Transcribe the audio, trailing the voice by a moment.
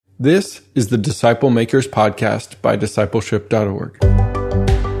This is the Disciple Makers Podcast by Discipleship.org.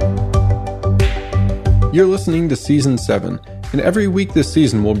 You're listening to Season 7, and every week this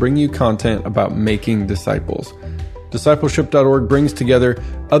season we'll bring you content about making disciples. Discipleship.org brings together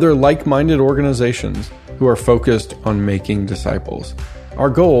other like-minded organizations who are focused on making disciples.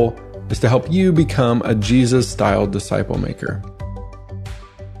 Our goal is to help you become a Jesus-style disciple maker.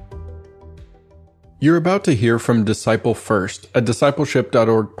 You're about to hear from Disciple First, a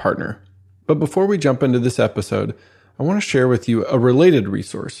Discipleship.org partner. But before we jump into this episode, I want to share with you a related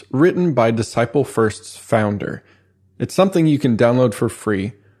resource written by Disciple First's founder. It's something you can download for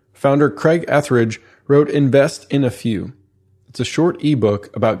free. Founder Craig Etheridge wrote Invest in a Few. It's a short ebook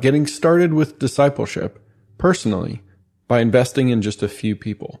about getting started with discipleship, personally, by investing in just a few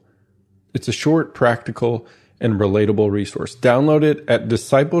people. It's a short, practical, and relatable resource. Download it at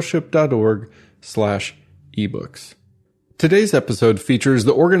discipleship.org/ebooks. Today's episode features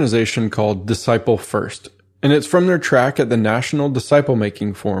the organization called Disciple First, and it's from their track at the National Disciple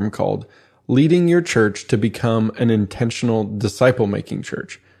Making Forum called Leading Your Church to Become an Intentional Disciple Making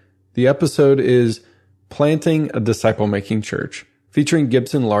Church. The episode is Planting a Disciple Making Church, featuring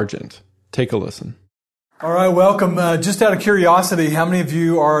Gibson Largent. Take a listen. All right, welcome. Just out of curiosity, how many of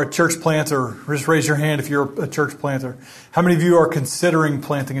you are a church planter? Just raise your hand if you're a church planter. How many of you are considering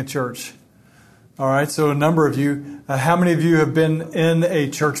planting a church? All right, so a number of you. How many of you have been in a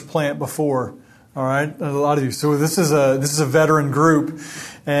church plant before? All right, a lot of you. So this is a veteran group,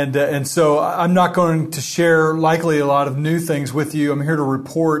 and so I'm not going to share likely a lot of new things with you. I'm here to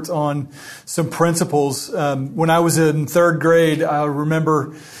report on some principles. When I was in third grade, I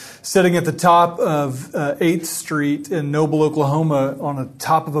remember sitting at the top of 8th Street in Noble, Oklahoma, on the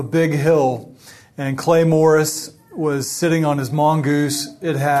top of a big hill, and Clay Morris was sitting on his mongoose.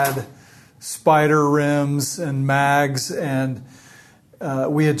 It had spider rims and mags, and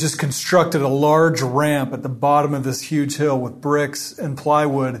we had just constructed a large ramp at the bottom of this huge hill with bricks and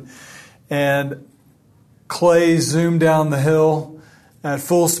plywood. And Clay zoomed down the hill at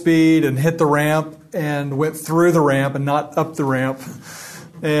full speed and hit the ramp and went through the ramp and not up the ramp.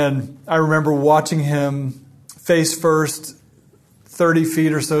 And I remember watching him face first, 30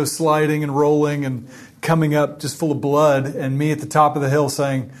 feet or so, sliding and rolling and coming up just full of blood, and me at the top of the hill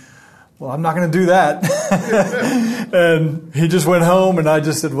saying, well, I'm not going to do that. And he just went home, and I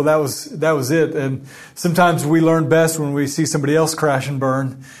just said, well, that was it. And sometimes we learn best when we see somebody else crash and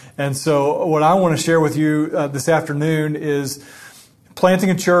burn. And so what I want to share with you this afternoon is planting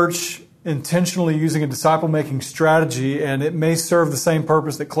a church, intentionally using a disciple-making strategy, and it may serve the same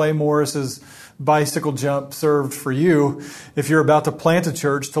purpose that Clay Morris's bicycle jump served for you. If you're about to plant a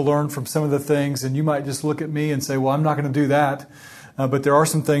church, to learn from some of the things, and you might just look at me and say, well, I'm not going to do that. But there are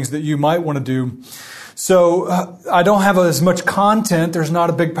some things that you might want to do. So I don't have as much content. There's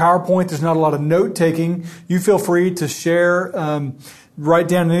not a big PowerPoint. There's not a lot of note-taking. You feel free to share, write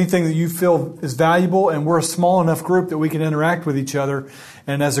down anything that you feel is valuable, and we're a small enough group that we can interact with each other.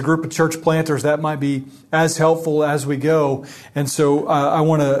 And as a group of church planters, that might be as helpful as we go. And so I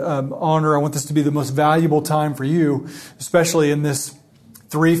want to I want this to be the most valuable time for you, especially in this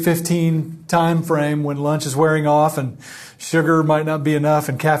 3:15 time frame when lunch is wearing off and sugar might not be enough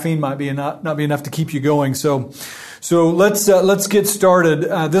and caffeine might be not be enough to keep you going. So let's get started.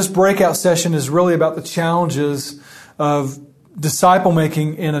 This breakout session is really about the challenges of disciple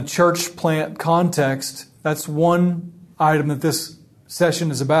making in a church plant context. That's one item that this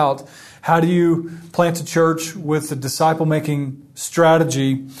session is about. How do you plant a church with a disciple making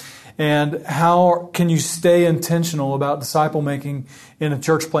strategy? And how can you stay intentional about disciple making in a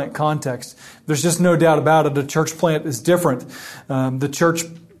church plant context? There's just no doubt about it. A church plant is different. The church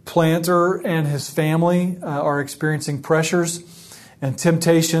planter and his family are experiencing pressures and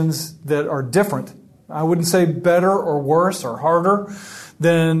temptations that are different. I wouldn't say better or worse or harder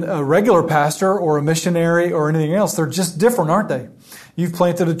than a regular pastor or a missionary or anything else. They're just different, aren't they? You've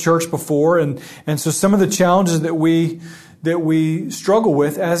planted a church before, and so some of the challenges that we struggle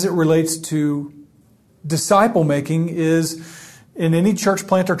with as it relates to disciple making is in any church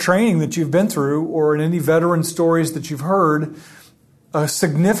planter training that you've been through or in any veteran stories that you've heard, a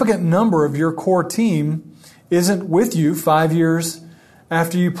significant number of your core team isn't with you 5 years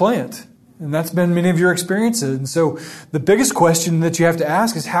after you plant. And that's been many of your experiences. And so the biggest question that you have to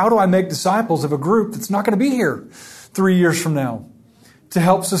ask is, how do I make disciples of a group that's not going to be here 3 years from now to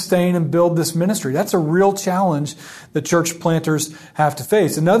help sustain and build this ministry? That's a real challenge that church planters have to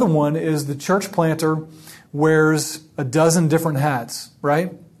face. Another one is the church planter wears a dozen different hats,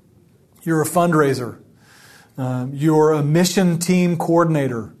 right? You're a fundraiser. You're a mission team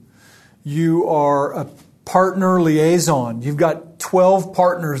coordinator. You are a partner liaison. You've got 12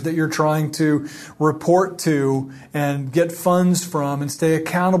 partners that you're trying to report to and get funds from and stay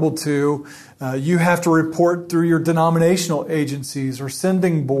accountable to. You have to report through your denominational agencies or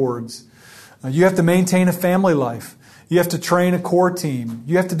sending boards. You have to maintain a family life. You have to train a core team.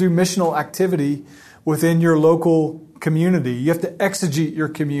 You have to do missional activity within your local community. You have to exegete your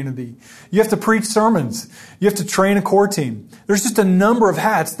community. You have to preach sermons. You have to train a core team. There's just a number of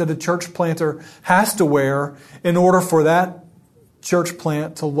hats that a church planter has to wear in order for that church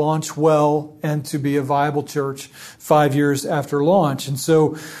plant to launch well and to be a viable church 5 years after launch. And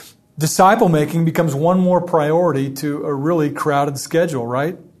so disciple making becomes one more priority to a really crowded schedule,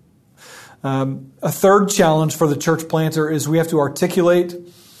 right? A third challenge for the church planter is we have to articulate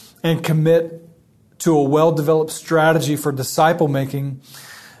and commit to a well-developed strategy for disciple making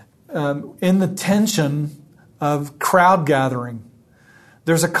in the tension of crowd gathering.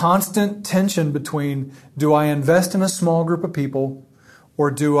 There's a constant tension between, do I invest in a small group of people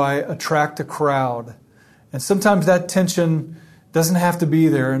or do I attract a crowd? And sometimes that tension doesn't have to be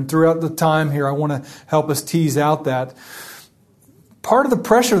there. And throughout the time here, I want to help us tease out that. Part of the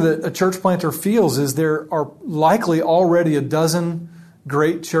pressure that a church planter feels is there are likely already a dozen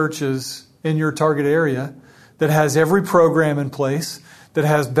great churches in your target area that has every program in place, that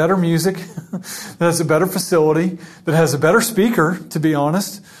has better music, that has a better facility, that has a better speaker, to be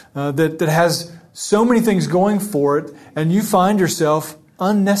honest, that has so many things going for it, and you find yourself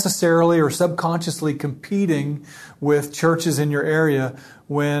unnecessarily or subconsciously competing with churches in your area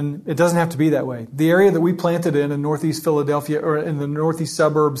when it doesn't have to be that way. The area that we planted in Northeast Philadelphia, or in the northeast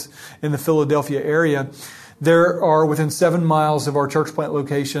suburbs in the Philadelphia area, there are, within 7 miles of our church plant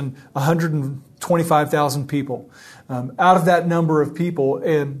location, 125,000 people. Out of that number of people,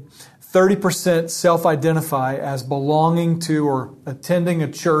 30% self-identify as belonging to or attending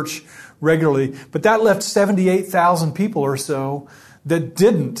a church regularly. But that left 78,000 people or so that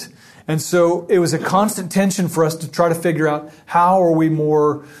didn't. And so it was a constant tension for us to try to figure out how are we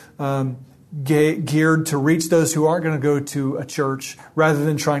more geared to reach those who aren't going to go to a church rather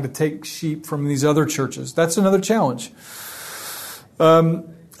than trying to take sheep from these other churches. That's another challenge.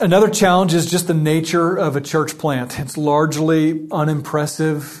 Another challenge is just the nature of a church plant. It's largely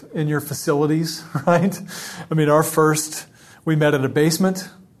unimpressive in your facilities, right? I mean, we met at a basement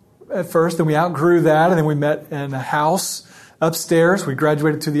at first, and we outgrew that, and then we met in a house upstairs. We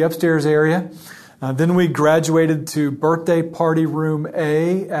graduated to the upstairs area. Then we graduated to birthday party room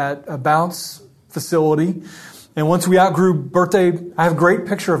A at a bounce facility. And once we outgrew birthday, I have a great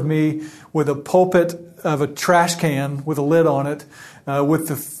picture of me with a pulpit of a trash can with a lid on it, with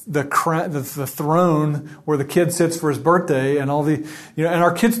the throne where the kid sits for his birthday, and and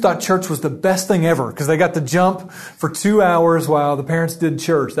our kids thought church was the best thing ever because they got to jump for 2 hours while the parents did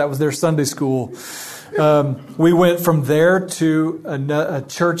church. That was their Sunday school. We went from there to a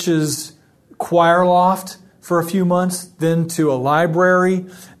church's choir loft for a few months, then to a library,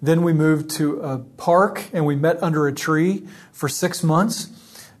 then we moved to a park and we met under a tree for 6 months.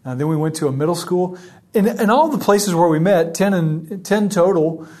 Then we went to a middle school. In all the places where we met, 10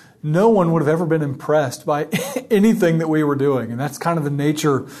 total, no one would have ever been impressed by anything that we were doing. And that's kind of the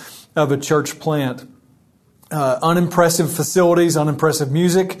nature of a church plant. Unimpressive facilities, unimpressive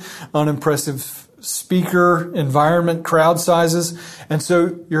music, unimpressive speaker, environment, crowd sizes. And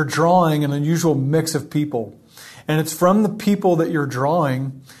so you're drawing an unusual mix of people. And it's from the people that you're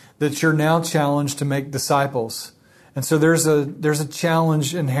drawing that you're now challenged to make disciples. And so there's a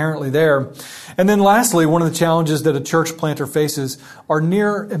challenge inherently there. And then lastly, one of the challenges that a church planter faces are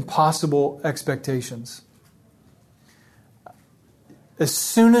near impossible expectations. As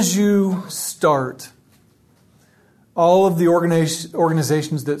soon as you start, all of the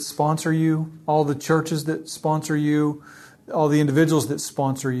organizations that sponsor you, all the churches that sponsor you, all the individuals that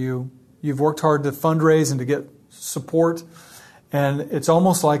sponsor you, you've worked hard to fundraise and to get support. And it's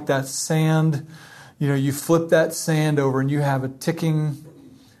almost like that sand. You flip that sand over and you have a ticking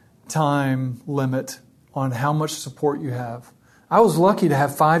time limit on how much support you have. I was lucky to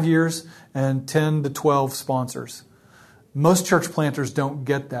have 5 years and 10 to 12 sponsors. Most church planters don't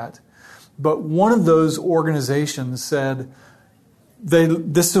get that. But one of those organizations said,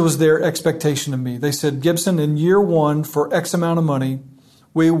 this was their expectation of me. They said, Gibson, in year 1, for X amount of money,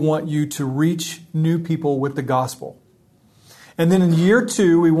 we want you to reach new people with the gospel. And then in year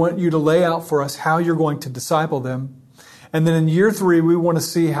 2, we want you to lay out for us how you're going to disciple them. And then in year 3, we want to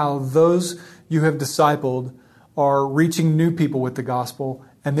see how those you have discipled are reaching new people with the gospel.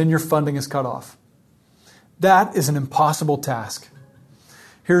 And then your funding is cut off. That is an impossible task.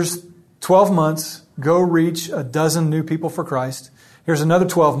 Here's 12 months. Go reach a dozen new people for Christ. Here's another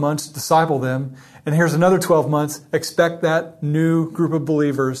 12 months, disciple them. And here's another 12 months, expect that new group of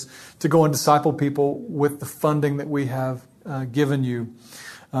believers to go and disciple people with the funding that we have given you.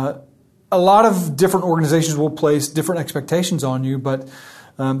 A lot of different organizations will place different expectations on you, but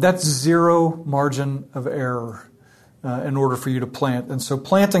that's zero margin of error in order for you to plant. And so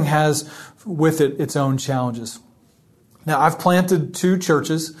planting has with it its own challenges. Now, I've planted 2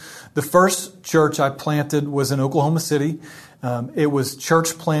 churches. The first church I planted was in Oklahoma City. It was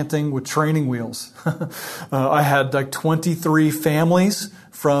church planting with training wheels. I had like 23 families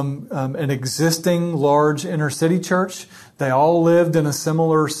from an existing large inner city church. They all lived in a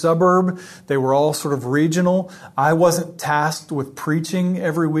similar suburb. They were all sort of regional. I wasn't tasked with preaching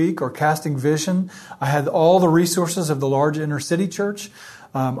every week or casting vision. I had all the resources of the large inner city church.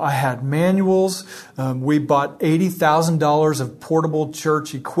 I had manuals. We bought $80,000 of portable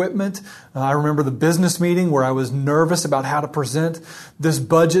church equipment. I remember the business meeting where I was nervous about how to present this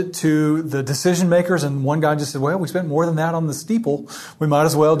budget to the decision makers. And one guy just said, well, we spent more than that on the steeple. We might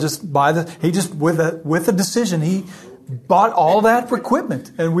as well just buy with a decision, he bought all that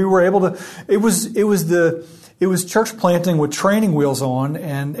equipment. And we were able to, it was church planting with training wheels on.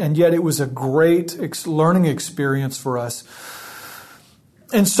 And yet it was a great learning experience for us.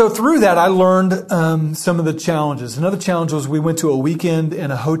 And so through that, I learned some of the challenges. Another challenge was we went to a weekend in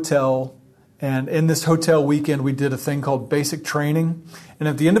a hotel. And in this hotel weekend, we did a thing called basic training. And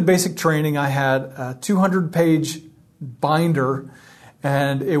at the end of basic training, I had a 200-page binder.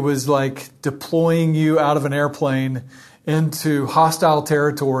 And it was like deploying you out of an airplane into hostile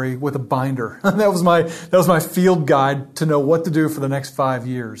territory with a binder. That was my field guide to know what to do for the next 5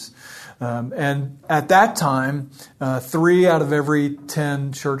 years. And at that time, 3 out of every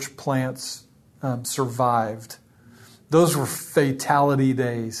 10 church plants survived. Those were fatality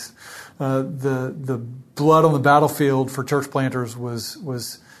days. The blood on the battlefield for church planters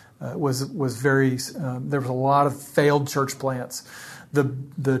was very. There was a lot of failed church plants.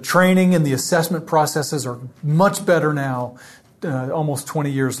 The training and the assessment processes are much better now, almost 20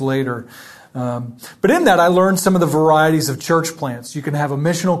 years later. But in that, I learned some of the varieties of church plants. You can have a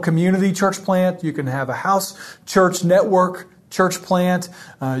missional community church plant. You can have a house church network church plant.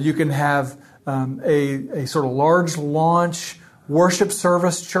 You can have a sort of large launch worship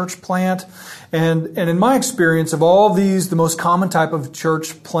service church plant. And in my experience of all these, the most common type of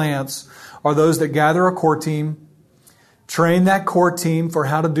church plants are those that gather a core team, train that core team for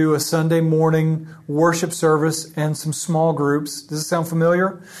how to do a Sunday morning worship service and some small groups. Does it sound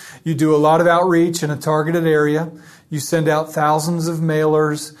familiar? You do a lot of outreach in a targeted area. You send out thousands of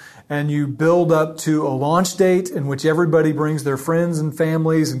mailers, and you build up to a launch date in which everybody brings their friends and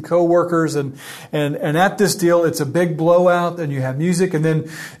families and coworkers, and at this deal, it's a big blowout, and you have music, and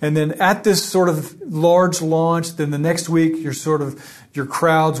then at this sort of large launch, then the next week your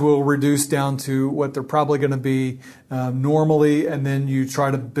crowds will reduce down to what they're probably going to be normally, and then you try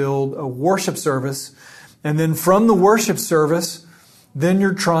to build a worship service, and then from the worship service, then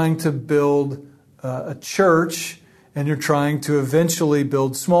you're trying to build a church. And you're trying to eventually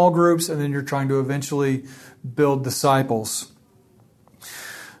build small groups, and then you're trying to eventually build disciples.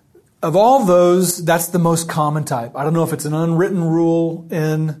 Of all those, that's the most common type. I don't know if it's an unwritten rule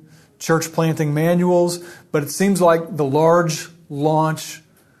in church planting manuals, but it seems like the large launch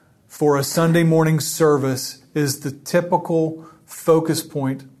for a Sunday morning service is the typical focus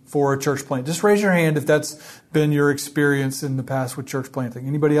point for a church plant. Just raise your hand if that's been your experience in the past with church planting.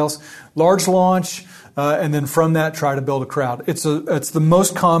 Anybody else? Large launch, and then from that, try to build a crowd. It's the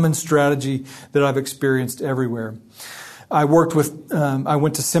most common strategy that I've experienced everywhere. I went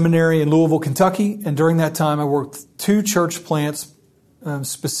to seminary in Louisville, Kentucky, and during that time, I worked with 2 church plants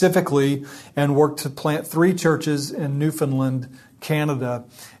specifically, and worked to plant 3 churches in Newfoundland, Canada,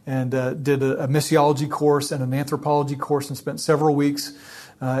 and did a missiology course and an anthropology course, and spent several weeks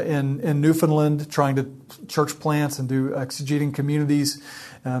in Newfoundland trying to church plants and do exegeting communities.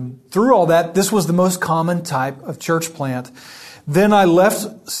 Through all that, this was the most common type of church plant. Then I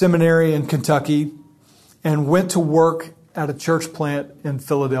left seminary in Kentucky and went to work at a church plant in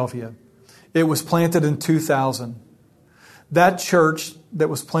Philadelphia. It was planted in 2000. That church that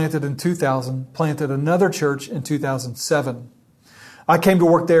was planted in 2000 planted another church in 2007. I came to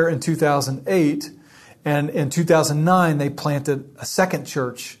work there in 2008, and in 2009 they planted a second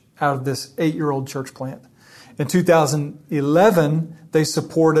church out of this 8-year-old church plant. In 2011, they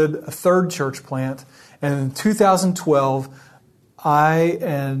supported a third church plant, and in 2012, I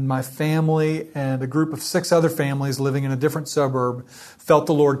and my family and a group of 6 other families living in a different suburb felt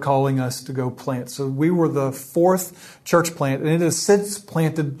the Lord calling us to go plant. So we were the 4th church plant, and it has since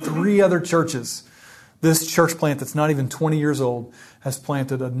planted 3 other churches This church plant that's not even 20 years old has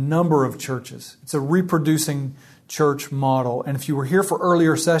planted a number of churches. It's a reproducing church model. And if you were here for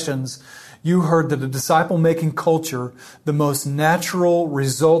earlier sessions, you heard that a disciple-making culture, the most natural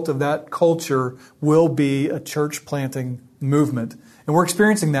result of that culture will be a church planting movement. And we're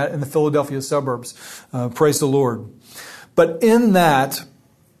experiencing that in the Philadelphia suburbs. Praise the Lord. But in that,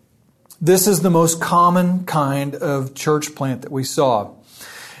 this is the most common kind of church plant that we saw.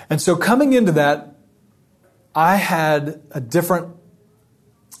 And so coming into that, I had a different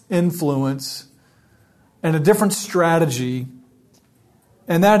influence and a different strategy.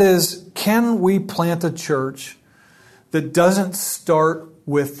 And that is, can we plant a church that doesn't start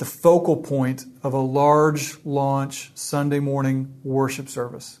with the focal point of a large launch Sunday morning worship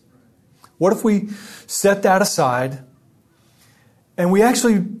service? What if we set that aside and we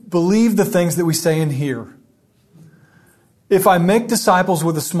actually believe the things that we say in here? If I make disciples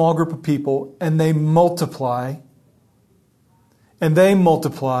with a small group of people and they multiply, and they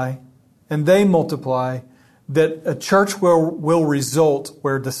multiply, and they multiply, that a church will result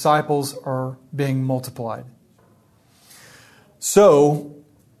where disciples are being multiplied. So,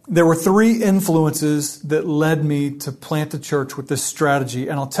 there were 3 influences that led me to plant a church with this strategy,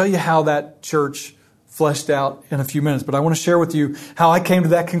 and I'll tell you how that church fleshed out in a few minutes. But I want to share with you how I came to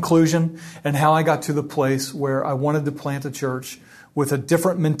that conclusion and how I got to the place where I wanted to plant a church with a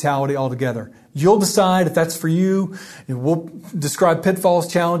different mentality altogether. You'll decide if that's for you. We'll describe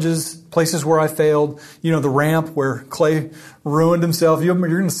pitfalls, challenges, places where I failed. You know, the ramp where Clay ruined himself. You're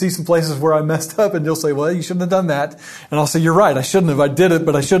going to see some places where I messed up, and you'll say, well, you shouldn't have done that. And I'll say, you're right, I shouldn't have. I did it,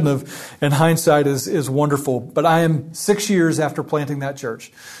 but I shouldn't have. And hindsight is wonderful. But I am 6 years after planting that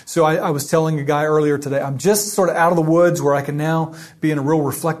church. So I was telling a guy earlier today, I'm just sort of out of the woods where I can now be in a real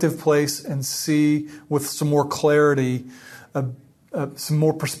reflective place and see with some more clarity, some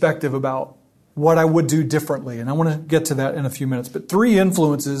more perspective about what I would do differently. And I want to get to that in a few minutes. But 3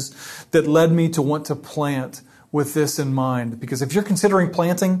 influences that led me to want to plant with this in mind. Because if you're considering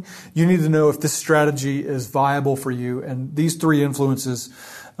planting, you need to know if this strategy is viable for you. And these 3 influences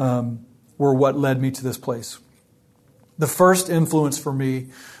were what led me to this place. The first influence for me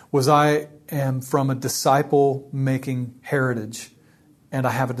was I am from a disciple-making heritage. And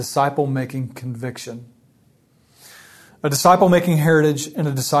I have a disciple-making conviction. A disciple-making heritage and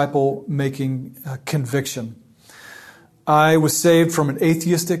a disciple-making conviction. I was saved from an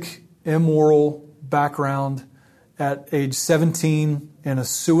atheistic, immoral background at age 17 in a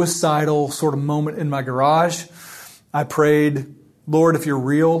suicidal sort of moment in my garage. I prayed, Lord, if you're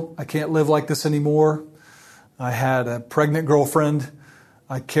real, I can't live like this anymore. I had a pregnant girlfriend.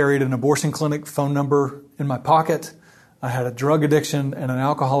 I carried an abortion clinic phone number in my pocket. I had a drug addiction and an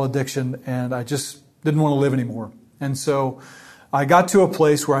alcohol addiction, and I just didn't want to live anymore. And so I got to a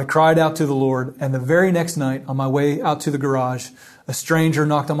place where I cried out to the Lord, and the very next night on my way out to the garage, a stranger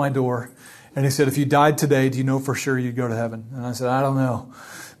knocked on my door, and he said, if you died today, do you know for sure you'd go to heaven? And I said, I don't know.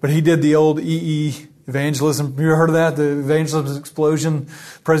 But he did the old evangelism. You ever heard of that? The evangelism explosion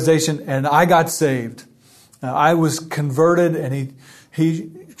presentation, and I got saved. I was converted, and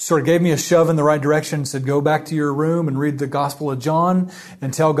he sort of gave me a shove in the right direction and said, go back to your room and read the Gospel of John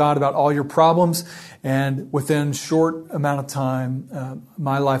and tell God about all your problems. And within a short amount of time,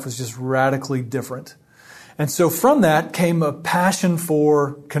 my life was just radically different. And so from that came a passion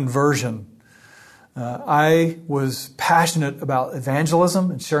for conversion. I was passionate about evangelism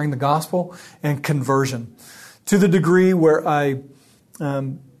and sharing the gospel and conversion to the degree where I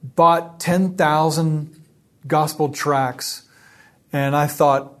bought 10,000 gospel tracts. And I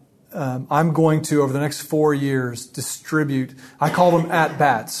thought, I'm going to, over the next 4 years, distribute, I call them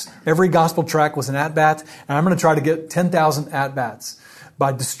at-bats. Every gospel tract was an at-bat, and I'm going to try to get 10,000 at-bats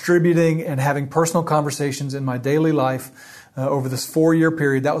by distributing and having personal conversations in my daily life over this 4-year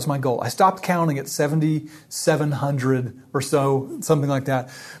period. That was my goal. I stopped counting at 7,700 or so, something like that.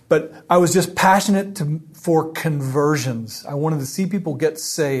 But I was just passionate for conversions. I wanted to see people get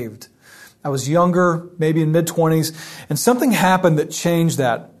saved. I was younger, maybe in mid-20s, and something happened that changed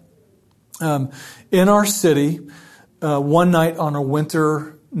that. In our city, one night on a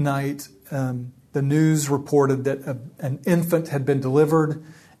winter night, the news reported that an infant had been delivered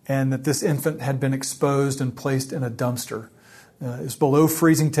and that this infant had been exposed and placed in a dumpster. It was below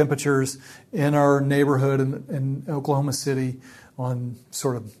freezing temperatures in our neighborhood in Oklahoma City on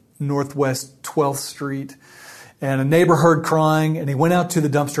sort of northwest 12th Street. and a neighbor heard crying, and he went out to the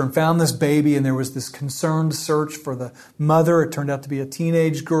dumpster and found this baby, and there was this concerned search for the mother. It turned out to be a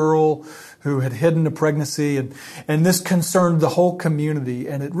teenage girl who had hidden a pregnancy, and this concerned the whole community,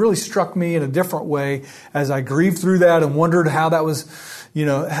 and it really struck me in a different way as I grieved through that and wondered how that was,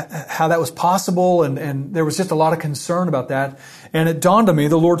 how that was possible, and there was just a lot of concern about that. And it dawned on me,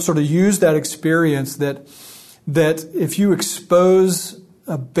 the Lord sort of used that experience that if you expose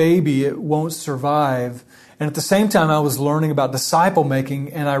a baby, it won't survive. And at the same time, I was learning about disciple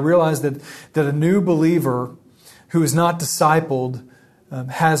making, and I realized that a new believer who is not discipled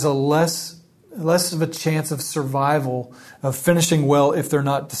has a less of a chance of survival, of finishing well if they're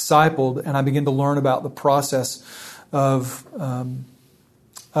not discipled. And I began to learn about the process of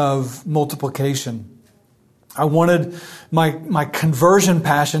multiplication. I wanted my conversion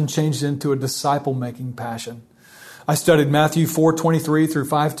passion changed into a disciple making passion. I studied Matthew 4:23 through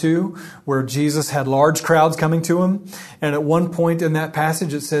 5:2, where Jesus had large crowds coming to him. And at one point in that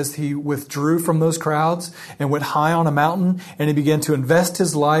passage, it says he withdrew from those crowds and went high on a mountain, and he began to invest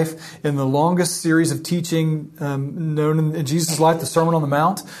his life in the longest series of teaching known in Jesus' life, the Sermon on the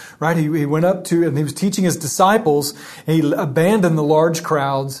Mount. Right? He went up to, and he was teaching his disciples, and he abandoned the large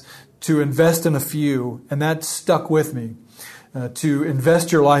crowds to invest in a few, and that stuck with me. To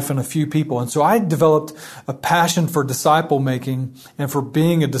invest your life in a few people. And so I developed a passion for disciple making and for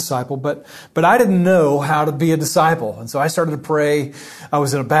being a disciple, but I didn't know how to be a disciple. And so I started to pray. I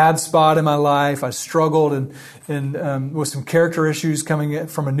was in a bad spot in my life. I struggled and with some character issues coming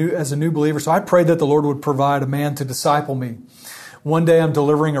from as a new believer. So I prayed that the Lord would provide a man to disciple me. One day I'm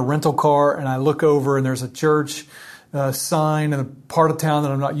delivering a rental car, and I look over and there's a church sign in a part of town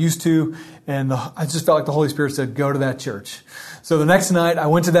that I'm not used to, and I just felt like the Holy Spirit said, go to that church. So the next night I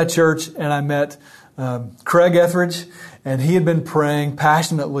went to that church and I met Craig Etheridge, and he had been praying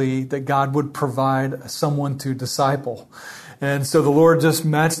passionately that God would provide someone to disciple. And so the Lord just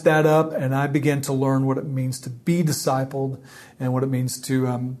matched that up, and I began to learn what it means to be discipled and what it means to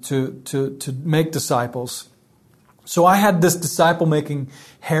make disciples. So I had this disciple-making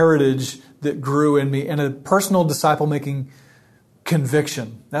heritage that grew in me, and a personal disciple-making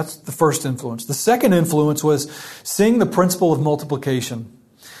conviction. That's the first influence. The second influence was seeing the principle of multiplication.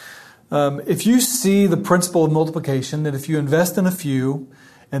 If you see the principle of multiplication, that if you invest in a few,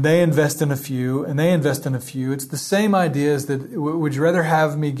 and they invest in a few, and they invest in a few, it's the same idea as that, would you rather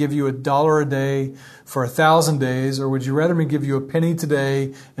have me give you $1 a day for 1,000 days, or would you rather me give you a penny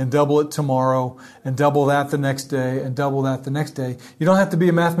today and double it tomorrow, and double that the next day, and double that the next day? You don't have to be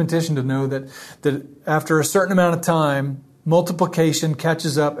a mathematician to know that after a certain amount of time, multiplication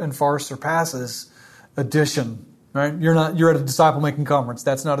catches up and far surpasses addition. Right? You're at a disciple-making conference.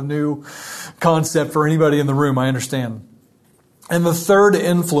 That's not a new concept for anybody in the room, I understand. And the third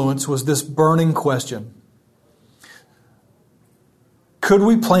influence was this burning question. Could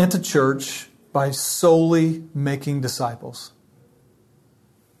we plant a church by solely making disciples?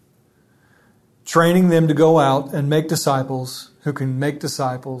 Training them to go out and make disciples who can make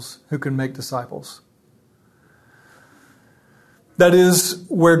disciples who can make disciples. That is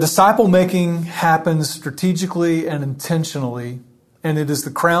where disciple making happens strategically and intentionally, and it is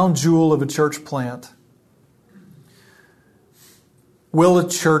the crown jewel of a church plant. Will a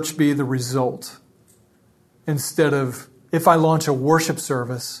church be the result? Instead of, if I launch a worship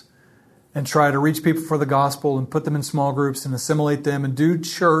service and try to reach people for the gospel and put them in small groups and assimilate them and do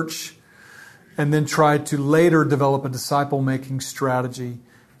church and then try to later develop a disciple-making strategy,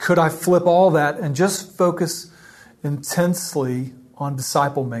 could I flip all that and just focus intensely on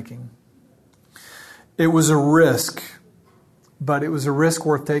disciple-making? It was a risk, but it was a risk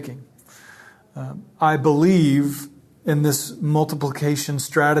worth taking. I believe in this multiplication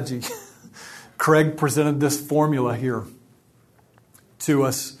strategy. Craig presented this formula here to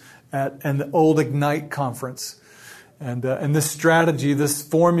us at an old Ignite conference. And this strategy, this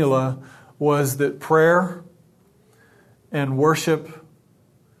formula, was that prayer and worship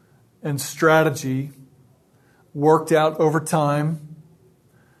and strategy worked out over time,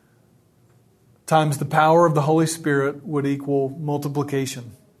 times the power of the Holy Spirit would equal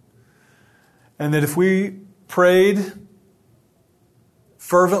multiplication. And that if we prayed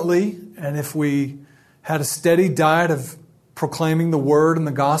fervently, and if we had a steady diet of proclaiming the Word and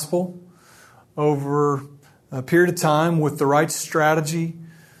the Gospel over a period of time with the right strategy,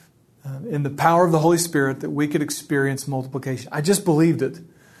 in the power of the Holy Spirit, that we could experience multiplication. I just believed it.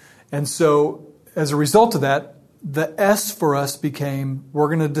 And so, as a result of that, the S for us became, we're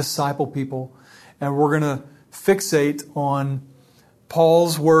going to disciple people, and we're going to fixate on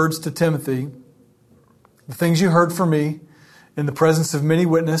Paul's words to Timothy, the things you heard from me in the presence of many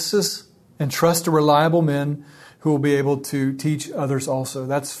witnesses and trust a reliable men who will be able to teach others also.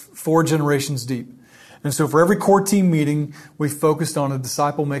 That's 4 generations deep. And so for every core team meeting, we focused on a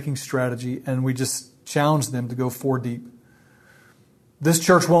disciple-making strategy, and we just challenged them to go 4 deep. This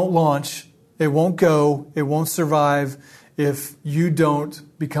church won't launch, it won't go, it won't survive if you don't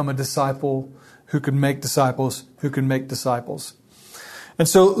become a disciple who can make disciples, who can make disciples. And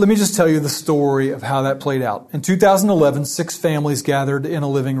so let me just tell you the story of how that played out. In 2011, 6 families gathered in a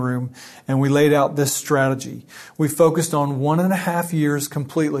living room, and we laid out this strategy. We focused on 1.5 years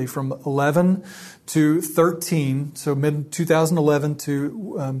completely, from 11 to 13, so mid-2011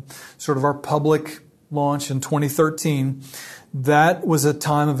 to sort of our public launch in 2013. That was a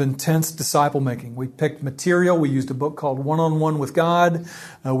time of intense disciple making. We picked material. We used a book called One-on-One with God.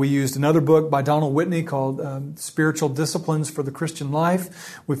 We used another book by Donald Whitney called Spiritual Disciplines for the Christian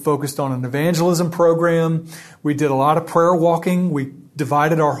Life. We focused on an evangelism program. We did a lot of prayer walking. We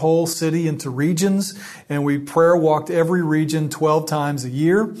divided our whole city into regions, and we prayer walked every region 12 times a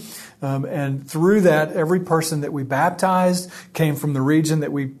year. And through that, every person that we baptized came from the region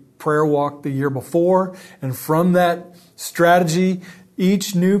that we prayer walked the year before. And from that strategy,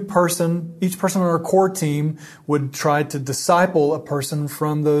 each person on our core team would try to disciple a person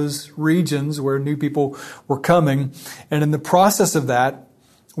from those regions where new people were coming. And in the process of that,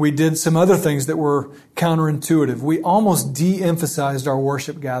 we did some other things that were counterintuitive. We almost de-emphasized our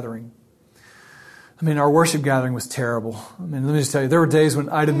worship gathering. I mean, our worship gathering was terrible. I mean, let me just tell you, there were days when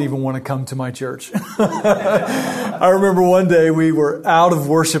I didn't even want to come to my church. I remember one day we were out of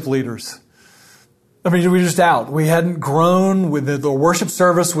worship leaders. I mean, we were just out. We hadn't grown. The worship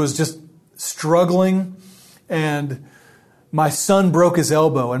service was just struggling. And my son broke his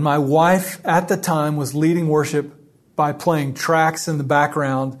elbow. And my wife at the time was leading worship by playing tracks in the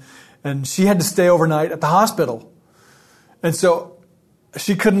background. And she had to stay overnight at the hospital. And so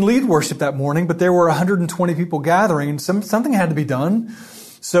she couldn't lead worship that morning, but there were 120 people gathering, and something had to be done.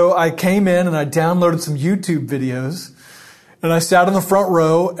 So I came in and I downloaded some YouTube videos, and I sat in the front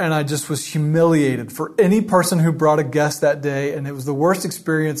row, and I just was humiliated for any person who brought a guest that day, and it was the worst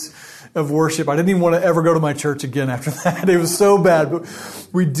experience of worship. I didn't even want to ever go to my church again after that. It was so bad. But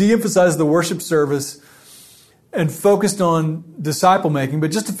we de-emphasized the worship service and focused on disciple making.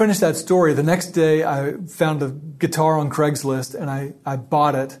 But just to finish that story, the next day I found a guitar on Craigslist, and I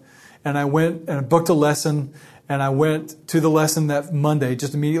bought it, and I went and I booked a lesson, and I went to the lesson that Monday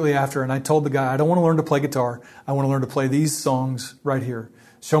just immediately after, and I told the guy, I don't want to learn to play guitar. I want to learn to play these songs right here.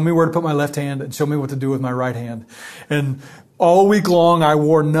 Show me where to put my left hand and show me what to do with my right hand. And all week long I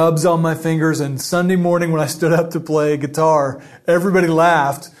wore nubs on my fingers, and Sunday morning when I stood up to play guitar, everybody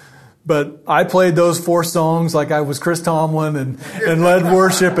laughed. But I played those 4 songs like I was Chris Tomlin and led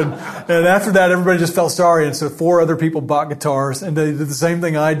worship. And after that, everybody just felt sorry. And so 4 other people bought guitars, and they did the same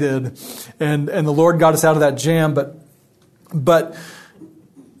thing I did. And the Lord got us out of that jam. But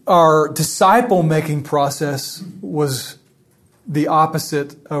our disciple-making process was the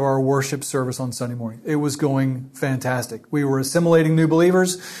opposite of our worship service on Sunday morning. It was going fantastic. We were assimilating new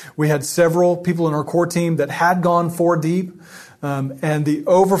believers. We had several people in our core team that had gone 4 deep. And the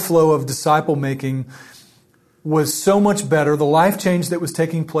overflow of disciple making was so much better. The life change that was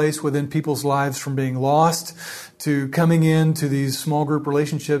taking place within people's lives, from being lost to coming into these small group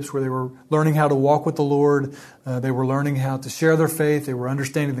relationships where they were learning how to walk with the Lord. They were learning how to share their faith. They were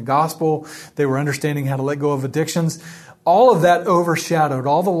understanding the gospel. They were understanding how to let go of addictions. All of that overshadowed,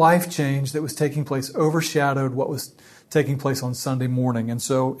 all the life change that was taking place overshadowed what was taking place on Sunday morning. And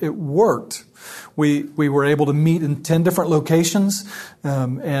so it worked. We were able to meet in 10 different locations,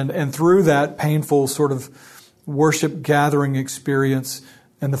 and through that painful sort of worship gathering experience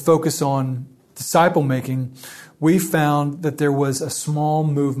and the focus on disciple making, we found that there was a small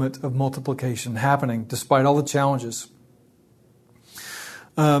movement of multiplication happening despite all the challenges.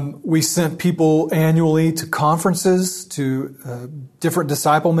 We sent people annually to conferences, to different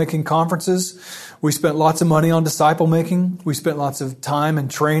disciple-making conferences. We spent lots of money on disciple-making. We spent lots of time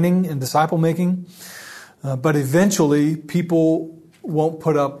and training in disciple-making. But eventually, people won't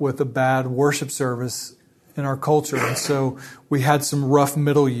put up with a bad worship service in our culture. And so we had some rough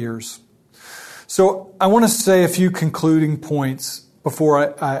middle years. So I want to say a few concluding points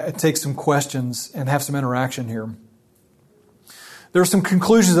before I take some questions and have some interaction here. There are some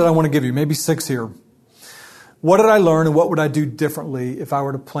conclusions that I want to give you, maybe 6 here. What did I learn, and what would I do differently if I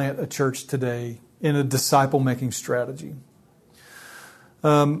were to plant a church today in a disciple-making strategy?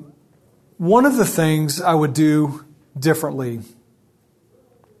 One of the things I would do differently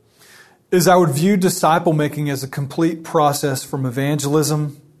is I would view disciple-making as a complete process from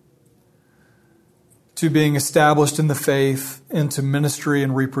evangelism to being established in the faith, into ministry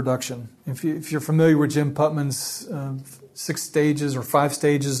and reproduction. If you're familiar with Jim Putman's 6 stages or 5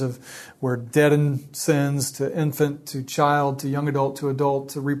 stages of where dead in sins to infant to child to young adult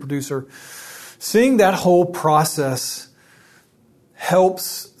to reproducer, seeing that whole process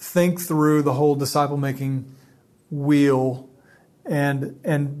helps think through the whole disciple-making wheel, and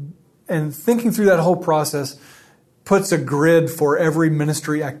thinking through that whole process puts a grid for every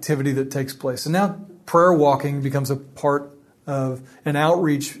ministry activity that takes place. And now prayer walking becomes a part of an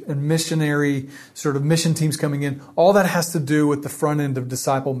outreach and missionary sort of mission teams coming in. All that has to do with the front end of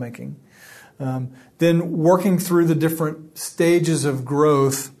disciple making. Then working through the different stages of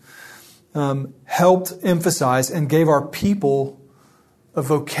growth helped emphasize and gave our people a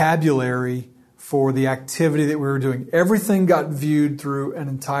vocabulary for the activity that we were doing. Everything got viewed through an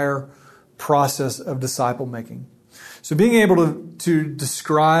entire process of disciple making. So being able to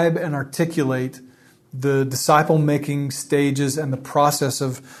describe and articulate the disciple-making stages and the process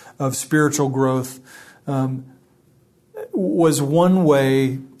of spiritual growth was one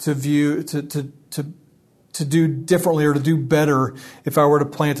way to view to do differently or to do better. If I were to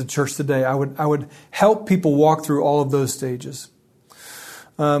plant a church today, I would help people walk through all of those stages.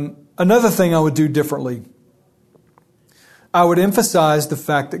 Another thing I would do differently, I would emphasize the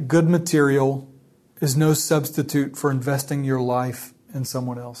fact that good material is no substitute for investing your life in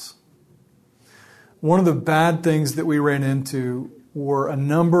someone else. One of the bad things that we ran into were a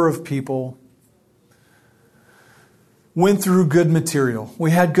number of people went through good material. We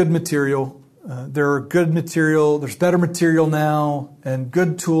had good material. There's better material now, and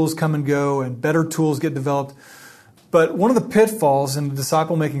good tools come and go, and better tools get developed. But one of the pitfalls in the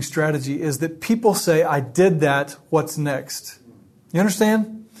disciple-making strategy is that people say, I did that, what's next? You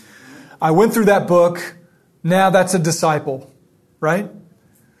understand? I went through that book, now that's a disciple, right?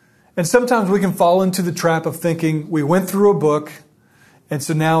 And sometimes we can fall into the trap of thinking we went through a book, and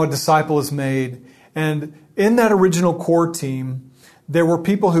so now a disciple is made. And in that original core team, there were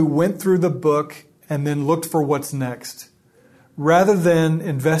people who went through the book and then looked for what's next, rather than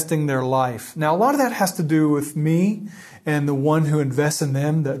investing their life. Now, a lot of that has to do with me and the one who invests in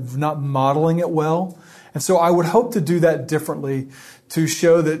them, that not modeling it well. And so I would hope to do that differently, to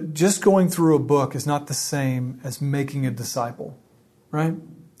show that just going through a book is not the same as making a disciple, right?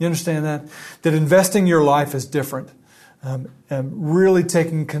 You understand that? That investing your life is different. And really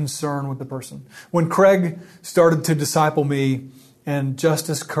taking concern with the person. When Craig started to disciple me, and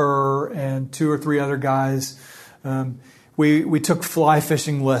Justice Kerr and 2 or 3 other guys, we took fly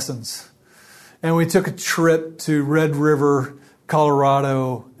fishing lessons. And we took a trip to Red River,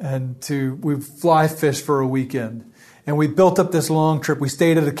 Colorado, and we fly fished for a weekend. And we built up this long trip. We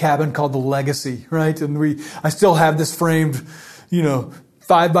stayed at a cabin called the Legacy, right? And I still have this framed,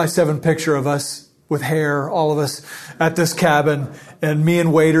 5x7 picture of us with hair, all of us at this cabin, and me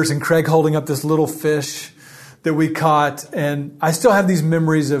and waiters and Craig holding up this little fish that we caught. And I still have these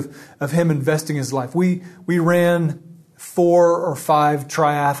memories of him investing his life. We ran 4 or 5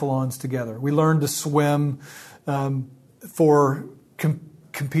 triathlons together. We learned to swim for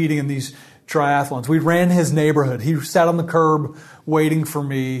competing in these triathlons. We ran his neighborhood. He sat on the curb waiting for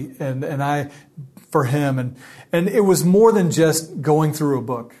me and I for him. And it was more than just going through a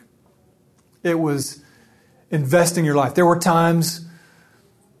book. It was investing your life. There were times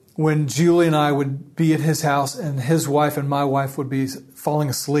when Julie and I would be at his house and his wife and my wife would be falling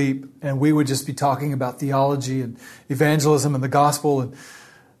asleep, and we would just be talking about theology and evangelism and the gospel.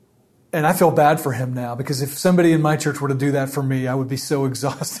 And I feel bad for him now, because if somebody in my church were to do that for me, I would be so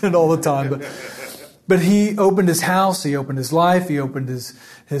exhausted all the time. But he opened his house, he opened his life, he opened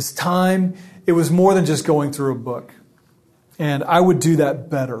his time. It was more than just going through a book. And I would do that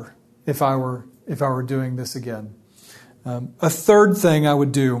better if I were doing this again. A third thing I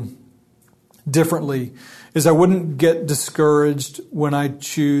would do differently is I wouldn't get discouraged when I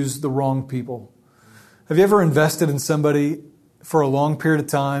choose the wrong people. Have you ever invested in somebody for a long period of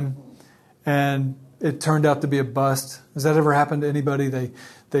time and it turned out to be a bust? Has that ever happened to anybody?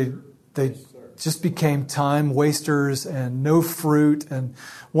 They just became time wasters and no fruit. And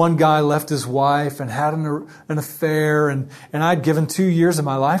one guy left his wife and had an affair. And I'd given 2 years of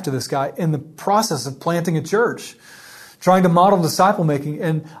my life to this guy in the process of planting a church, trying to model disciple making.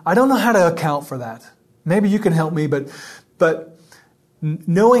 And I don't know how to account for that. Maybe you can help me, but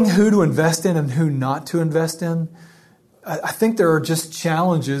knowing who to invest in and who not to invest in, I think there are just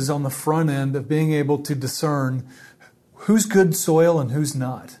challenges on the front end of being able to discern who's good soil and who's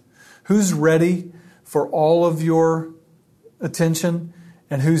not. Who's ready for all of your attention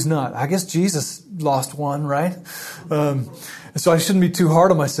and who's not. I guess Jesus lost one, right? And so I shouldn't be too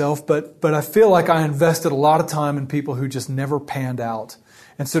hard on myself, but I feel like I invested a lot of time in people who just never panned out.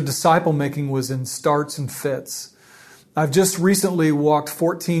 And so disciple making was in starts and fits. I've just recently walked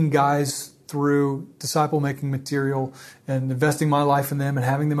 14 guys through disciple making material and investing my life in them and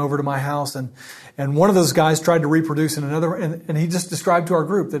having them over to my house. And one of those guys tried to reproduce in another, and he just described to our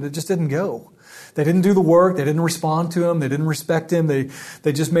group that it just didn't go. They didn't do the work. They didn't respond to him. They didn't respect him. They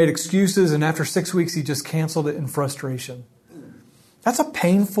just made excuses. And after 6 weeks, he just canceled it in frustration. That's a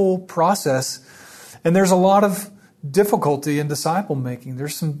painful process. And there's a lot of difficulty in disciple making.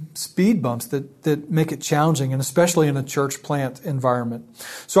 There's some speed bumps that make it challenging, and especially in a church plant environment.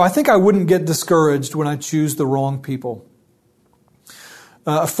 So I think I wouldn't get discouraged when I choose the wrong people.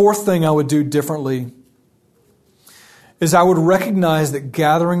 A fourth thing I would do differently is I would recognize that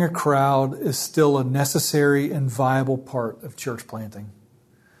gathering a crowd is still a necessary and viable part of church planting.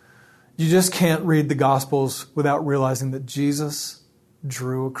 You just can't read the Gospels without realizing that Jesus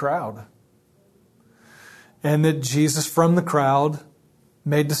drew a crowd. And that Jesus from the crowd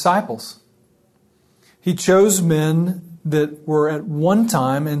made disciples. He chose men that were at one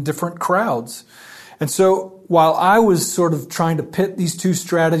time in different crowds. And so while I was sort of trying to pit these two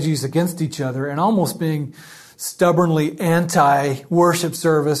strategies against each other and almost being stubbornly anti-worship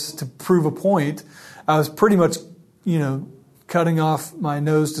service to prove a point, I was pretty much, cutting off my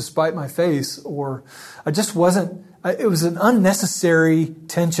nose to spite my face, or I just wasn't. It was an unnecessary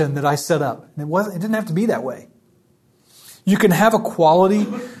tension that I set up. And it didn't have to be that way. You can have a quality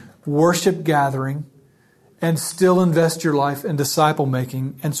worship gathering and still invest your life in disciple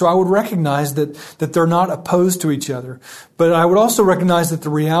making. And so I would recognize that they're not opposed to each other. But I would also recognize that the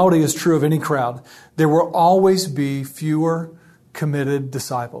reality is true of any crowd. There will always be fewer committed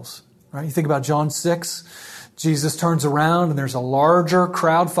disciples. Right? You think about John 6. Jesus turns around and there's a larger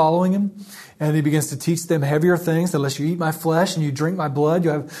crowd following him. And he begins to teach them heavier things. Unless you eat my flesh and you drink my blood, you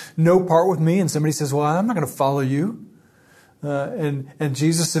have no part with me. And somebody says, well, I'm not going to follow you. And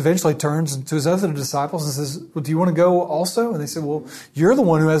Jesus eventually turns to his other disciples and says, well, do you want to go also? And they said, well, you're the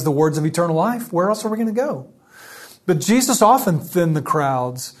one who has the words of eternal life. Where else are we going to go? But Jesus often thinned the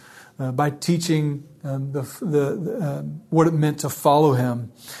crowds by teaching what it meant to follow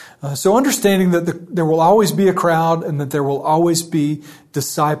him. So understanding that there will always be a crowd and that there will always be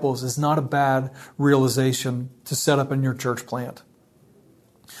disciples is not a bad realization to set up in your church plant.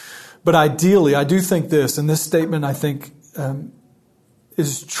 But ideally, I do think this, and this statement I think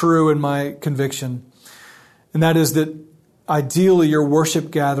is true in my conviction, and that is that ideally your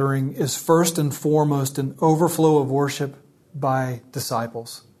worship gathering is first and foremost an overflow of worship by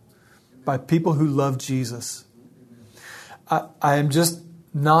disciples, by people who love Jesus. I am just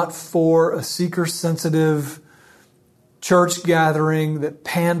not for a seeker-sensitive church gathering that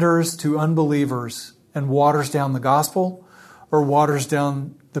panders to unbelievers and waters down the gospel, or waters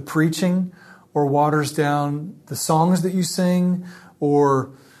down the preaching, or waters down the songs that you sing,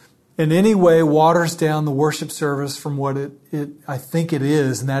 or in any way waters down the worship service from what I think it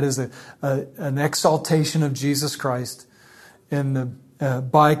is, and that is an exaltation of Jesus Christ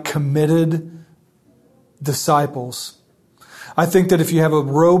by committed disciples. I think that if you have a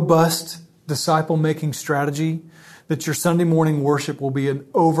robust disciple-making strategy, that your Sunday morning worship will be an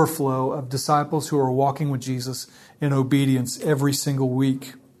overflow of disciples who are walking with Jesus in obedience every single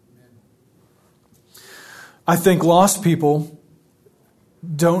week. I think lost people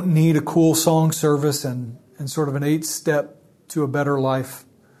don't need a cool song service and sort of an 8-step to a better life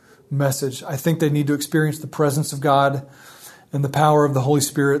message. I think they need to experience the presence of God and the power of the Holy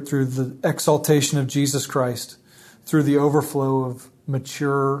Spirit through the exaltation of Jesus Christ, through the overflow of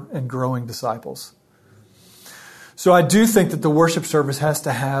mature and growing disciples. So I do think that the worship service has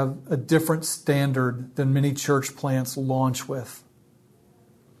to have a different standard than many church plants launch with.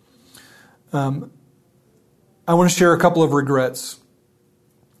 I want to share a couple of regrets.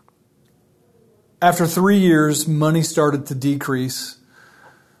 After 3 years, money started to decrease.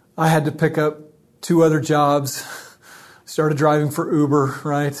 I had to pick up 2 other jobs. Started driving for Uber,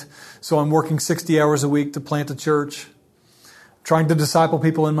 right? So I'm working 60 hours a week to plant a church, trying to disciple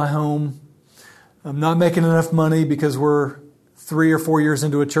people in my home. I'm not making enough money because we're 3 or 4 years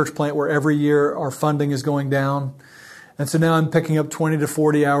into a church plant where every year our funding is going down. And so now I'm picking up 20 to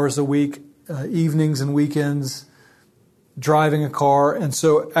 40 hours a week, evenings and weekends, driving a car. And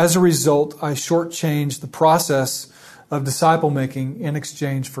so as a result, I shortchanged the process of disciple making in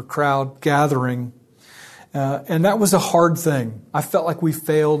exchange for crowd gathering. And that was a hard thing. I felt like we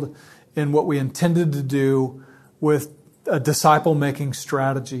failed in what we intended to do with a disciple making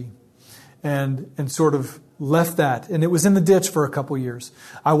strategy and sort of left that. And it was in the ditch for a couple years.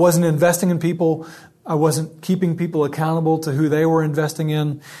 I wasn't investing in people I wasn't keeping people accountable to who they were investing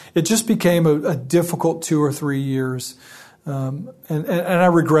in. It just became a difficult 2 or 3 years. And I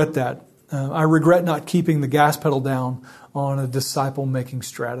regret that. I regret not keeping the gas pedal down on a disciple-making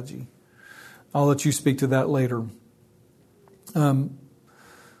strategy. I'll let you speak to that later.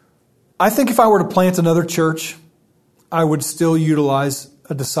 I think if I were to plant another church, I would still utilize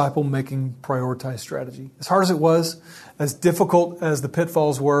a disciple-making prioritized strategy. As hard as it was, as difficult as the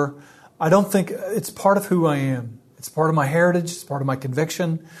pitfalls were, I don't think it's part of who I am. It's part of my heritage. It's part of my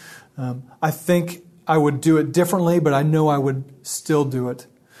conviction. I think I would do it differently, but I know I would still do it.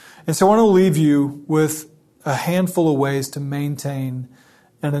 And so I want to leave you with a handful of ways to maintain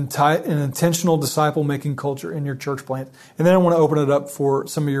an intentional disciple-making culture in your church plant. And then I want to open it up for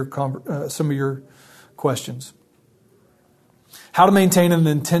some of your questions. How to maintain an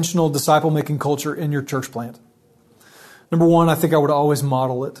intentional disciple-making culture in your church plant. Number one, I think I would always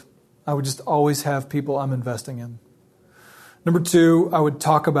model it. I would just always have people I'm investing in. Number two, I would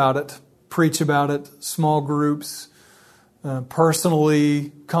talk about it, preach about it, small groups,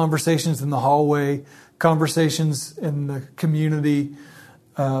 personally, conversations in the hallway, conversations in the community.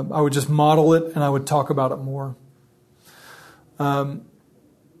 I would just model it and I would talk about it more. To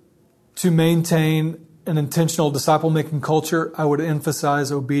maintain an intentional disciple-making culture, I would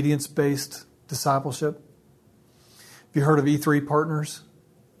emphasize obedience-based discipleship. Have you heard of E3 Partners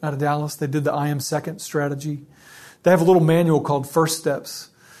out of Dallas? They did the I Am Second strategy. They have a little manual called First Steps.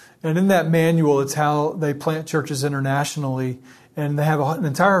 And in that manual, it's how they plant churches internationally. And they have an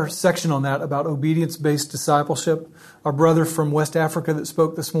entire section on that about obedience-based discipleship. Our brother from West Africa that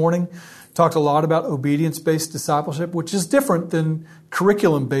spoke this morning talked a lot about obedience-based discipleship, which is different than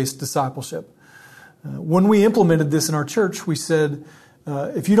curriculum-based discipleship. When we implemented this in our church, we said,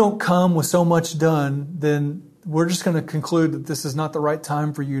 if you don't come with so much done, then we're just going to conclude that this is not the right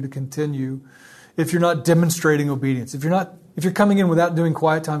time for you to continue if you're not demonstrating obedience. If you're coming in without doing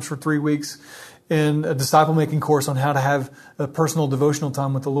quiet times for 3 weeks in a disciple-making course on how to have a personal devotional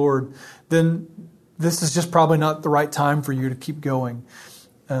time with the Lord, then this is just probably not the right time for you to keep going.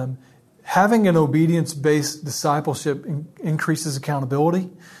 Having an obedience-based discipleship increases accountability,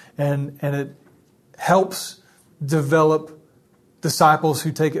 and it helps develop disciples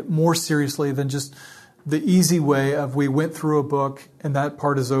who take it more seriously than just the easy way of we went through a book and that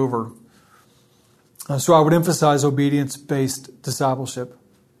part is over. So I would emphasize obedience-based discipleship.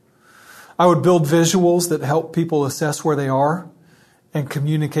 I would build visuals that help people assess where they are and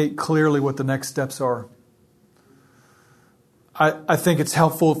communicate clearly what the next steps are. I think it's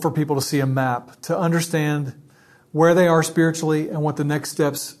helpful for people to see a map, to understand where they are spiritually and what the next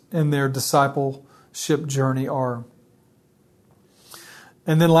steps in their discipleship journey are.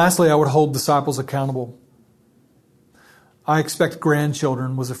 And then lastly, I would hold disciples accountable. I expect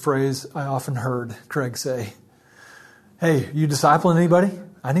grandchildren was a phrase I often heard Craig say. Hey, you discipling anybody?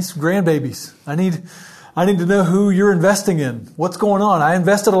 I need some grandbabies. I need to know who you're investing in. What's going on? I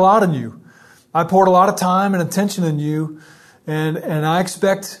invested a lot in you. I poured a lot of time and attention in you, and I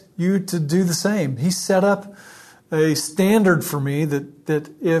expect you to do the same. He set up a standard for me that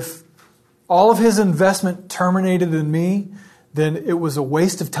if all of his investment terminated in me, then it was a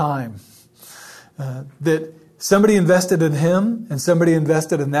waste of time. That somebody invested in him and somebody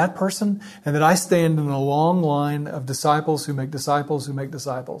invested in that person, and that I stand in a long line of disciples who make disciples who make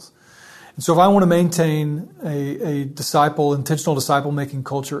disciples. And so if I want to maintain a intentional disciple-making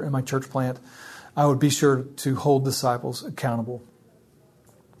culture in my church plant, I would be sure to hold disciples accountable.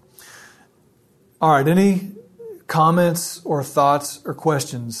 All right, any comments or thoughts or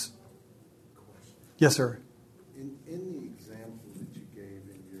questions? Yes, sir. In the example that you gave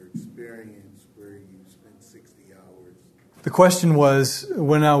in your experience where you spent 60 hours. The question was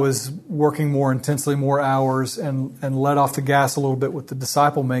when I was working more intensely, more hours, and let off the gas a little bit with the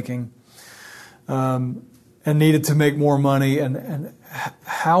disciple making, and needed to make more money, and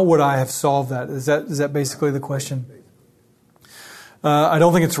how would I have solved that? Is that basically the question? I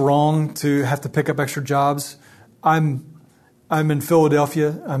don't think it's wrong to have to pick up extra jobs. I'm in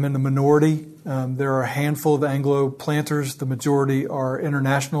Philadelphia. I'm in the minority. There are a handful of Anglo planters. The majority are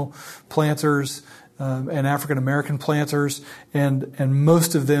international planters and African American planters, and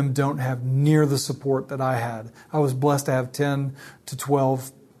most of them don't have near the support that I had. I was blessed to have 10 to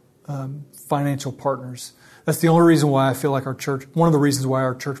 12 financial partners. That's the only reason why I feel like one of the reasons why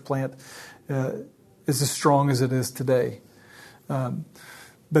our church plant is as strong as it is today.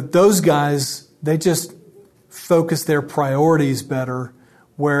 But those guys, they just focus their priorities better,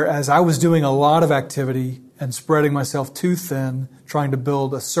 whereas I was doing a lot of activity and spreading myself too thin, trying to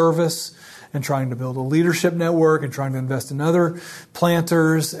build a service and trying to build a leadership network and trying to invest in other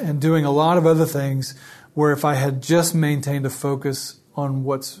planters and doing a lot of other things, where if I had just maintained a focus on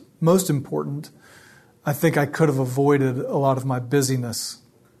what's most important, I think I could have avoided a lot of my busyness.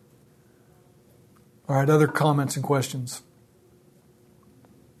 All right, other comments and questions?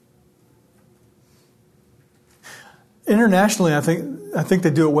 Internationally, I think they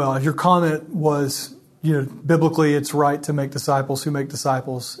do it well. Your comment was, biblically it's right to make disciples who make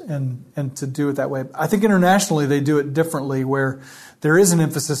disciples and to do it that way. I think internationally they do it differently, where there is an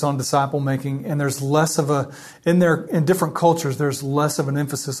emphasis on disciple making, and there's less of in different cultures, there's less of an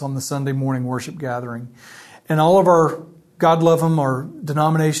emphasis on the Sunday morning worship gathering. And all of our, God love them, our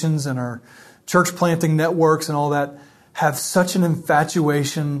denominations and our church planting networks and all that have such an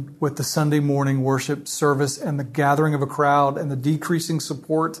infatuation with the Sunday morning worship service and the gathering of a crowd and the decreasing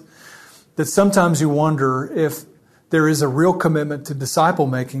support that sometimes you wonder if there is a real commitment to disciple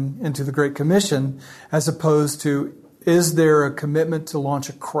making and to the Great Commission, as opposed to, is there a commitment to launch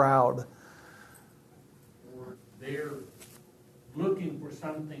a crowd? Or they're looking for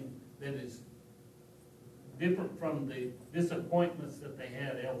something that is different from the disappointments that they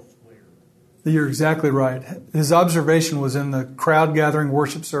had elsewhere. You're exactly right. His observation was in the crowd gathering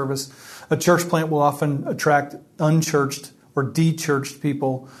worship service. A church plant will often attract unchurched or de-churched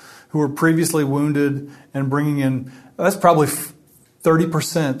people who were previously wounded, and bringing in, that's probably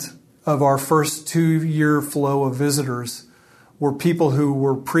 30% of our first 2-year flow of visitors were people who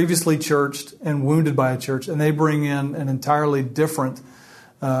were previously churched and wounded by a church, and they bring in an entirely different,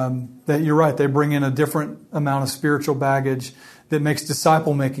 that you're right, they bring in a different amount of spiritual baggage that makes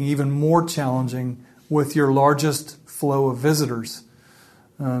disciple making even more challenging with your largest flow of visitors.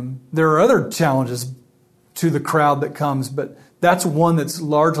 There are other challenges to the crowd that comes, but that's one that's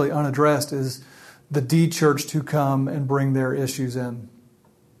largely unaddressed, is the de-churched who come and bring their issues in.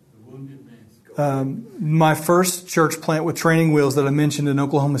 My first church plant with training wheels that I mentioned in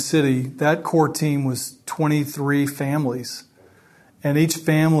Oklahoma City, that core team was 23 families, and each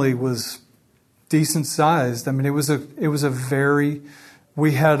family was decent sized. I mean,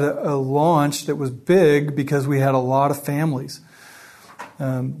 we had a launch that was big because we had a lot of families.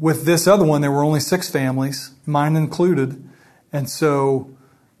 With this other one, there were only 6 families, mine included. And so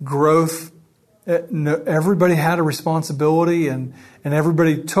growth, everybody had a responsibility, and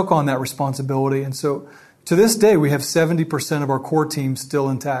everybody took on that responsibility. And so to this day, we have 70% of our core team still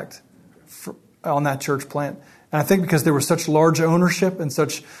intact on that church plant. And I think because there was such large ownership and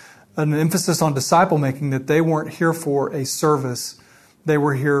such an emphasis on disciple making, that they weren't here for a service. They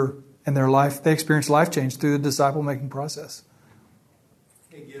were here in their life. They experienced life change through the disciple making process.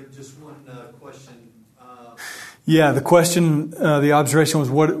 Hey, Gib, just one question. Yeah, the question, the observation was,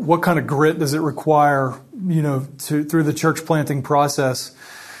 what kind of grit does it require, through the church planting process?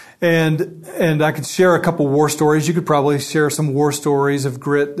 And I could share a couple war stories. You could probably share some war stories of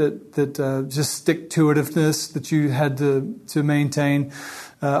grit that just stick-to-itiveness that you had to maintain.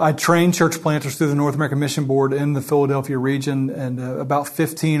 I trained church planters through the North American Mission Board in the Philadelphia region, and about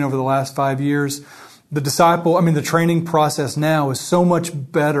 15 over the last 5 years. The training process now is so much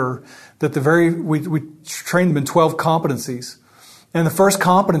better that we train them in 12 competencies. And the first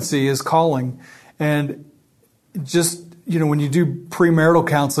competency is calling. And just, when you do premarital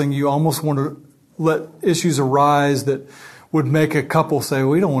counseling, you almost want to let issues arise that would make a couple say,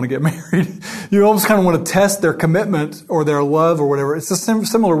 we don't want to get married. You almost kind of want to test their commitment or their love or whatever. It's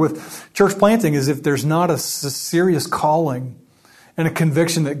similar with church planting, is if there's not a serious calling and a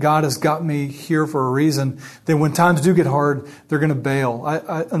conviction that God has got me here for a reason, then when times do get hard, they're going to bail.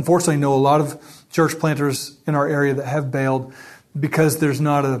 I unfortunately know a lot of church planters in our area that have bailed because there's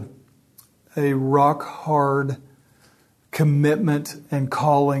not a rock hard commitment and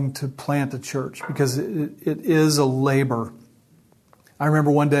calling to plant a church, because it is a labor. I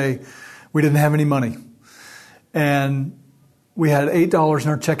remember one day we didn't have any money, and we had $8 in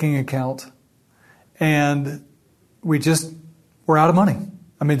our checking account, and we just were out of money.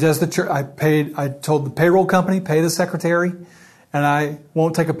 I mean, as the church, I told the payroll company, pay the secretary, and I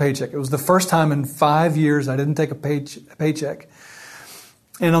won't take a paycheck. It was the first time in 5 years I didn't take a paycheck.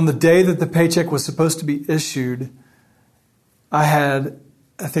 And on the day that the paycheck was supposed to be issued, I had,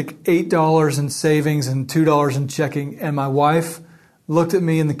 I think, $8 in savings and $2 in checking, and my wife looked at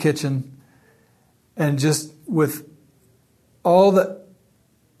me in the kitchen, and just with all the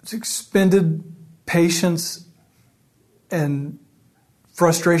expended patience and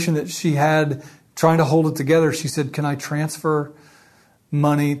frustration that she had trying to hold it together, she said, "Can I transfer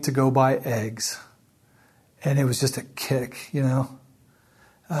money to go buy eggs?" And it was just a kick,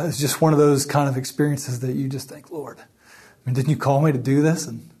 it's just one of those kind of experiences that you just think, Lord, didn't you call me to do this?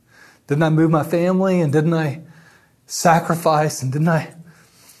 And didn't I move my family? And didn't I sacrifice? And didn't I,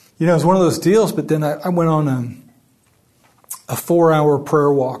 it was one of those deals. But then I went on a 4-hour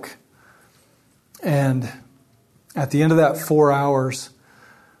prayer walk. And at the end of that 4 hours,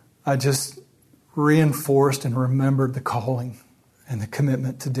 I just reinforced and remembered the calling and the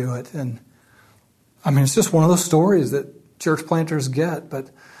commitment to do it. And it's just one of those stories that church planters get. But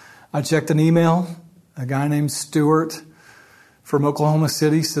I checked an email. A guy named Stuart from Oklahoma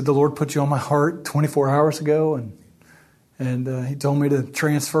City said, the Lord put you on my heart 24 hours ago. And he told me to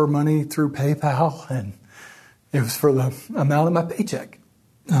transfer money through PayPal. And it was for the amount of my paycheck.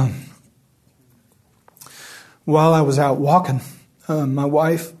 While I was out walking, my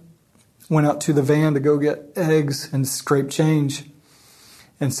wife went out to the van to go get eggs and scrape change.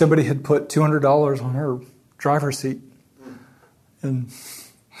 And somebody had put $200 on her driver's seat. And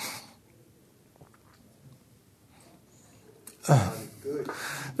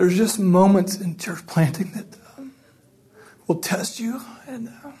there's just moments in church planting that will test you.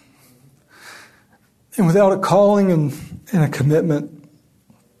 And without a calling and a commitment,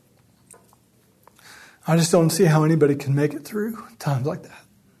 I just don't see how anybody can make it through times like that.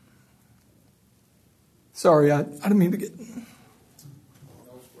 Sorry, I didn't mean to get...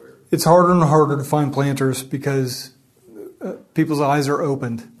 It's harder and harder to find planters because people's eyes are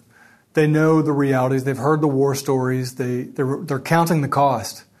opened. They know the realities. They've heard the war stories. They're counting the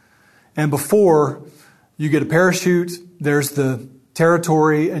cost. And before you get a parachute, there's the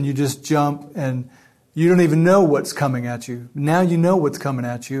territory, and you just jump, and you don't even know what's coming at you. Now you know what's coming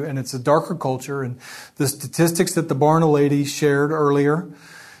at you, and it's a darker culture. And the statistics that the Barna lady shared earlier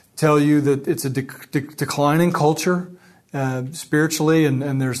tell you that it's a declining culture spiritually,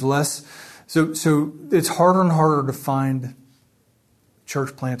 and there's less. So it's harder and harder to find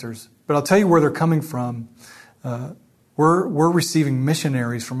church planters. But I'll tell you where they're coming from. We're receiving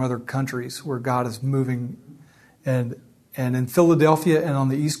missionaries from other countries where God is moving, and in Philadelphia and on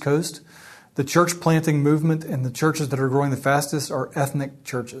the East Coast, the church planting movement and the churches that are growing the fastest are ethnic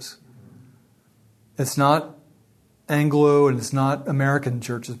churches. It's not Anglo and it's not American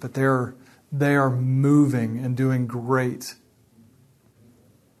churches, but they are moving and doing great.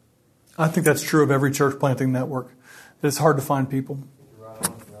 I think that's true of every church planting network. It's hard to find people.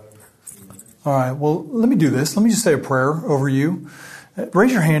 All right, well, let me do this. Let me just say a prayer over you.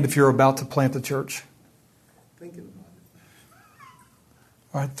 Raise your hand if you're about to plant a church. Thinking about it.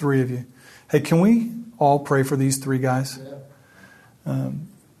 All right, 3 of you. Hey, can we all pray for these 3 guys?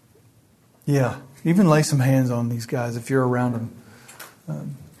 Yeah, even lay some hands on these guys if you're around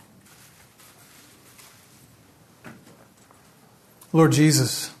them. Lord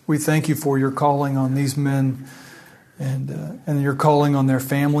Jesus, we thank you for your calling on these men and your calling on their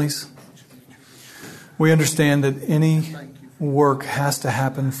families. We understand that any work has to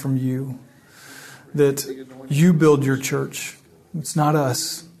happen from you, that you build your church. It's not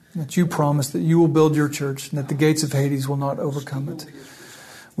us. That you promise that you will build your church and that the gates of Hades will not overcome it.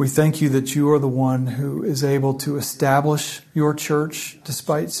 We thank you that you are the one who is able to establish your church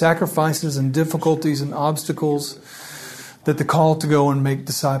despite sacrifices and difficulties and obstacles, that the call to go and make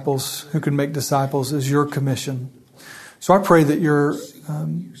disciples, who can make disciples, is your commission. So I pray that your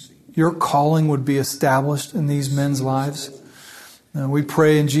calling would be established in these men's lives. We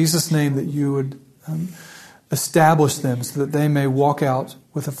pray in Jesus' name that you would establish them so that they may walk out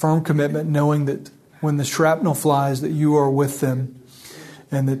with a firm commitment, knowing that when the shrapnel flies, that you are with them,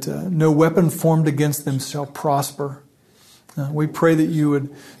 and that no weapon formed against them shall prosper. We pray that you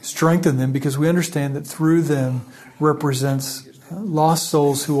would strengthen them, because we understand that through them represents lost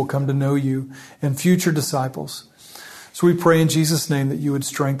souls who will come to know you and future disciples. So we pray in Jesus' name that you would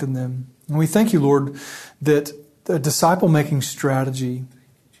strengthen them. And we thank you, Lord, that a disciple-making strategy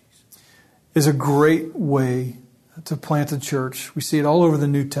is a great way to plant a church. We see it all over the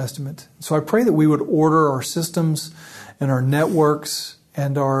New Testament. So I pray that we would order our systems and our networks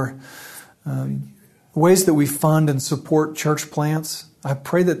and our ways that we fund and support church plants. I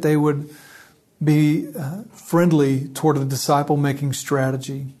pray that they would be friendly toward a disciple-making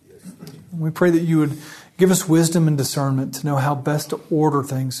strategy. We pray that you would give us wisdom and discernment to know how best to order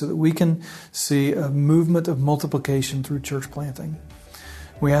things so that we can see a movement of multiplication through church planting.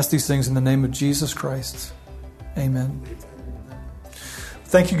 We ask these things in the name of Jesus Christ. Amen.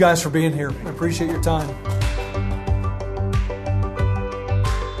 Thank you guys for being here. I appreciate your time.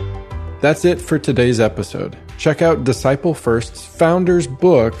 That's it for today's episode. Check out Disciple First's founder's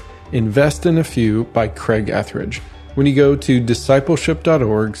book, Invest in a Few by Craig Etheridge, when you go to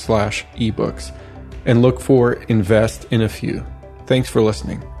discipleship.org/ebooks and look for Invest in a Few. Thanks for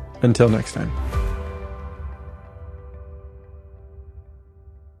listening. Until next time.